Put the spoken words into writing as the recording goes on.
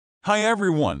Hi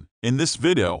everyone, in this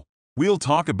video, we'll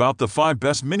talk about the 5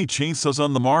 best mini chainsaws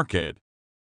on the market.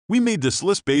 We made this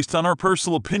list based on our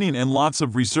personal opinion and lots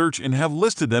of research and have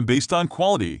listed them based on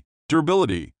quality,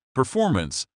 durability,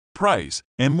 performance, price,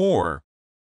 and more.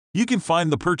 You can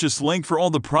find the purchase link for all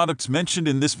the products mentioned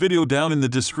in this video down in the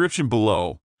description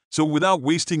below. So without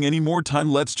wasting any more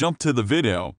time, let's jump to the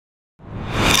video.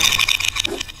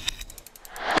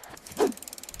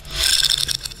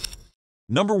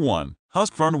 Number 1.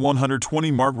 Husqvarna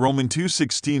 120 Mark Roman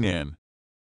 216N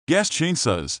Gas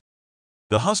Chainsaws.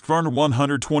 The Husqvarna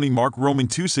 120 Mark Roman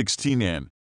 216N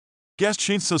gas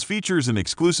chainsaws features an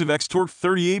exclusive X-Torque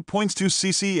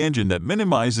 38.2cc engine that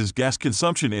minimizes gas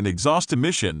consumption and exhaust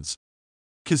emissions.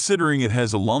 Considering it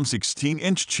has a long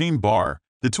 16-inch chain bar,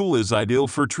 the tool is ideal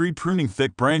for tree pruning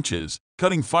thick branches,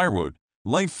 cutting firewood,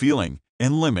 light feeling,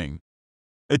 and limbing.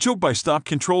 A choke-by-stop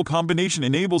control combination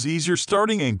enables easier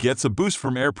starting and gets a boost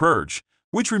from air purge,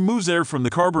 which removes air from the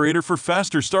carburetor for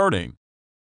faster starting.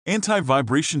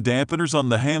 Anti-vibration dampeners on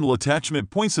the handle attachment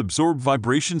points absorb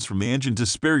vibrations from the engine to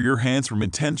spare your hands from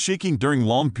intense shaking during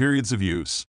long periods of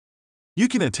use. You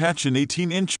can attach an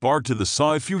 18-inch bar to the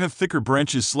saw if you have thicker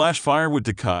branches/firewood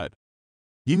to cut.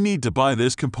 You need to buy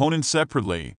this component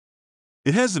separately.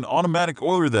 It has an automatic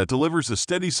oiler that delivers a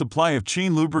steady supply of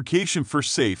chain lubrication for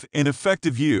safe and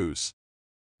effective use.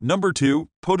 Number 2.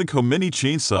 POTENCO Mini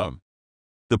Chainsaw.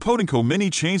 The POTENCO Mini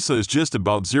Chainsaw is just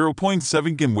about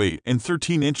 0.7 in weight and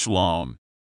 13-inch long.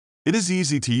 It is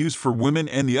easy to use for women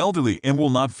and the elderly and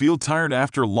will not feel tired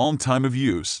after a long time of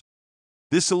use.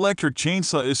 This electric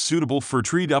chainsaw is suitable for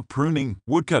tree-top pruning,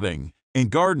 woodcutting, and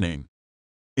gardening.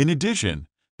 In addition,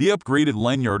 the upgraded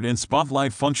lanyard and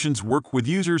spotlight functions work with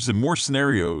users in more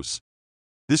scenarios.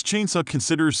 This chainsaw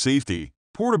considers safety,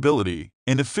 portability,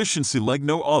 and efficiency like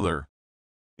no other.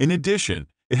 In addition,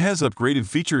 it has upgraded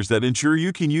features that ensure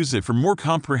you can use it for more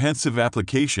comprehensive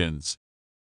applications.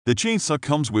 The chainsaw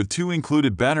comes with 2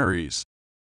 included batteries.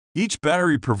 Each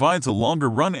battery provides a longer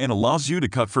run and allows you to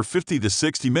cut for 50 to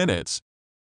 60 minutes.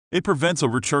 It prevents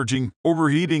overcharging,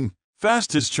 overheating,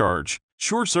 fast discharge,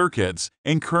 short circuits,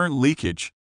 and current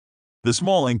leakage. The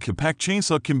small and compact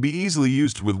chainsaw can be easily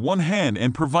used with one hand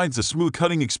and provides a smooth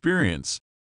cutting experience.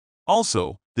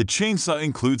 Also, the chainsaw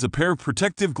includes a pair of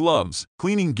protective gloves,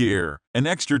 cleaning gear, an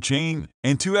extra chain,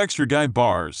 and 2 extra guide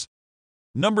bars.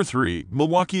 Number 3.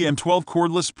 Milwaukee M12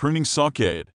 Cordless Pruning Saw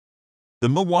Kit. The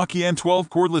Milwaukee M12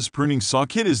 Cordless Pruning Saw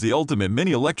Kit is the ultimate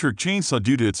mini electric chainsaw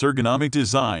due to its ergonomic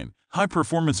design,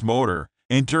 high-performance motor,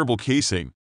 and durable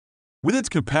casing. With its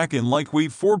compact and lightweight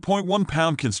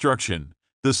 4.1-pound construction,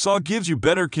 the saw gives you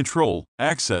better control,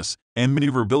 access, and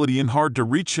maneuverability in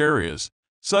hard-to-reach areas,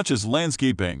 such as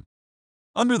landscaping.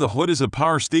 Under the hood is a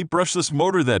power-state brushless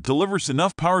motor that delivers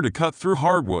enough power to cut through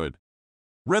hardwood.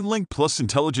 RedLink Plus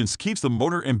intelligence keeps the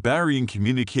motor and battery in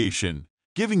communication,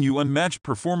 giving you unmatched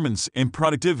performance and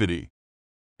productivity.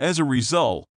 As a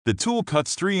result, the tool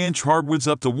cuts 3-inch hardwoods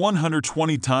up to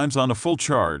 120 times on a full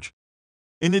charge.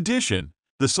 In addition,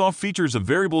 the saw features a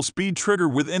variable speed trigger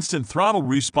with instant throttle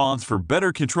response for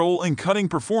better control and cutting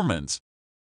performance.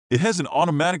 It has an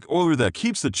automatic oiler that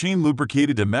keeps the chain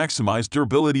lubricated to maximize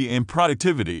durability and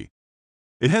productivity.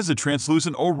 It has a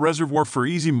translucent oil reservoir for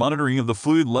easy monitoring of the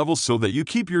fluid levels so that you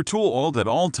keep your tool oiled at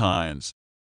all times.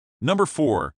 Number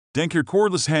 4. Denqir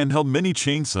Cordless Handheld Mini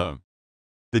Chainsaw.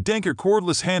 The Denqir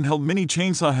Cordless Handheld Mini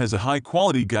Chainsaw has a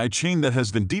high-quality guide chain that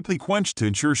has been deeply quenched to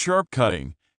ensure sharp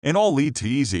cutting, and all lead to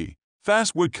easy,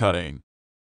 fast wood cutting.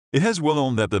 It has well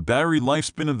known that the battery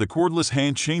lifespan of the cordless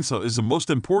hand chainsaw is the most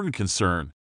important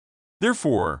concern.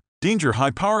 Therefore, Denqir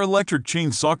high-power electric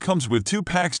chainsaw comes with 2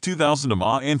 packs 2000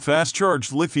 mAh and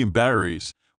fast-charged lithium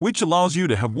batteries, which allows you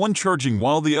to have one charging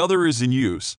while the other is in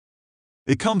use.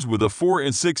 It comes with a 4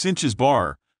 and 6 inches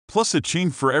bar, plus a chain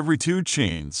for every 2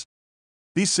 chains.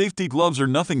 These safety gloves are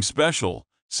nothing special: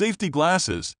 safety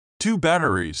glasses, 2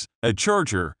 batteries, a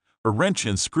charger, a wrench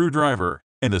and screwdriver,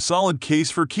 and a solid case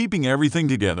for keeping everything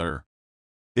together.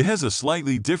 It has a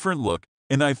slightly different look,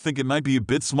 and I think it might be a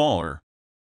bit smaller.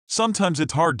 Sometimes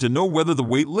it's hard to know whether the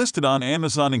weight listed on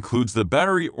Amazon includes the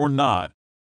battery or not.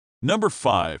 Number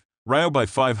 5. Ryobi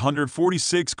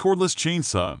 546 Cordless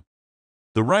Chainsaw.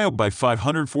 The Ryobi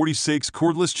 546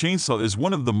 Cordless Chainsaw is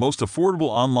one of the most affordable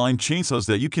online chainsaws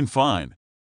that you can find.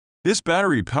 This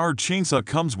battery-powered chainsaw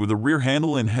comes with a rear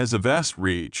handle and has a vast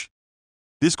reach.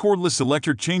 This cordless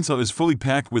electric chainsaw is fully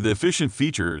packed with efficient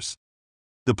features.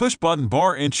 The push-button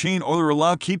bar and chain oiler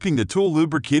allow keeping the tool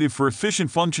lubricated for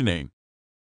efficient functioning.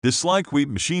 This lightweight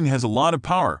machine has a lot of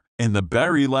power, and the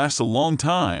battery lasts a long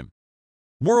time.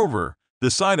 Moreover, the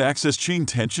side-access chain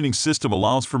tensioning system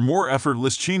allows for more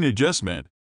effortless chain adjustment.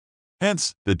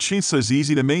 Hence, the chainsaw is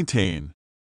easy to maintain.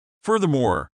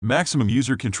 Furthermore, maximum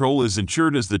user control is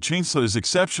ensured as the chainsaw is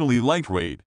exceptionally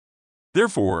lightweight.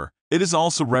 Therefore, it is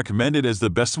also recommended as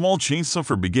the best small chainsaw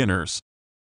for beginners.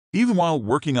 Even while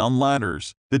working on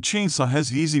ladders, the chainsaw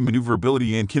has easy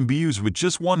maneuverability and can be used with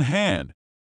just one hand.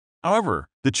 However,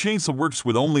 the chainsaw works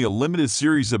with only a limited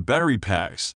series of battery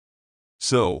packs.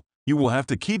 So, you will have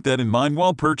to keep that in mind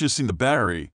while purchasing the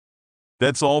battery.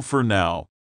 That's all for now.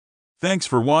 Thanks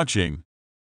for watching.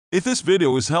 If this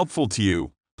video is helpful to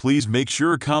you, please make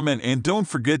sure to comment and don't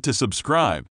forget to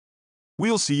subscribe.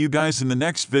 We'll see you guys in the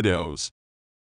next videos.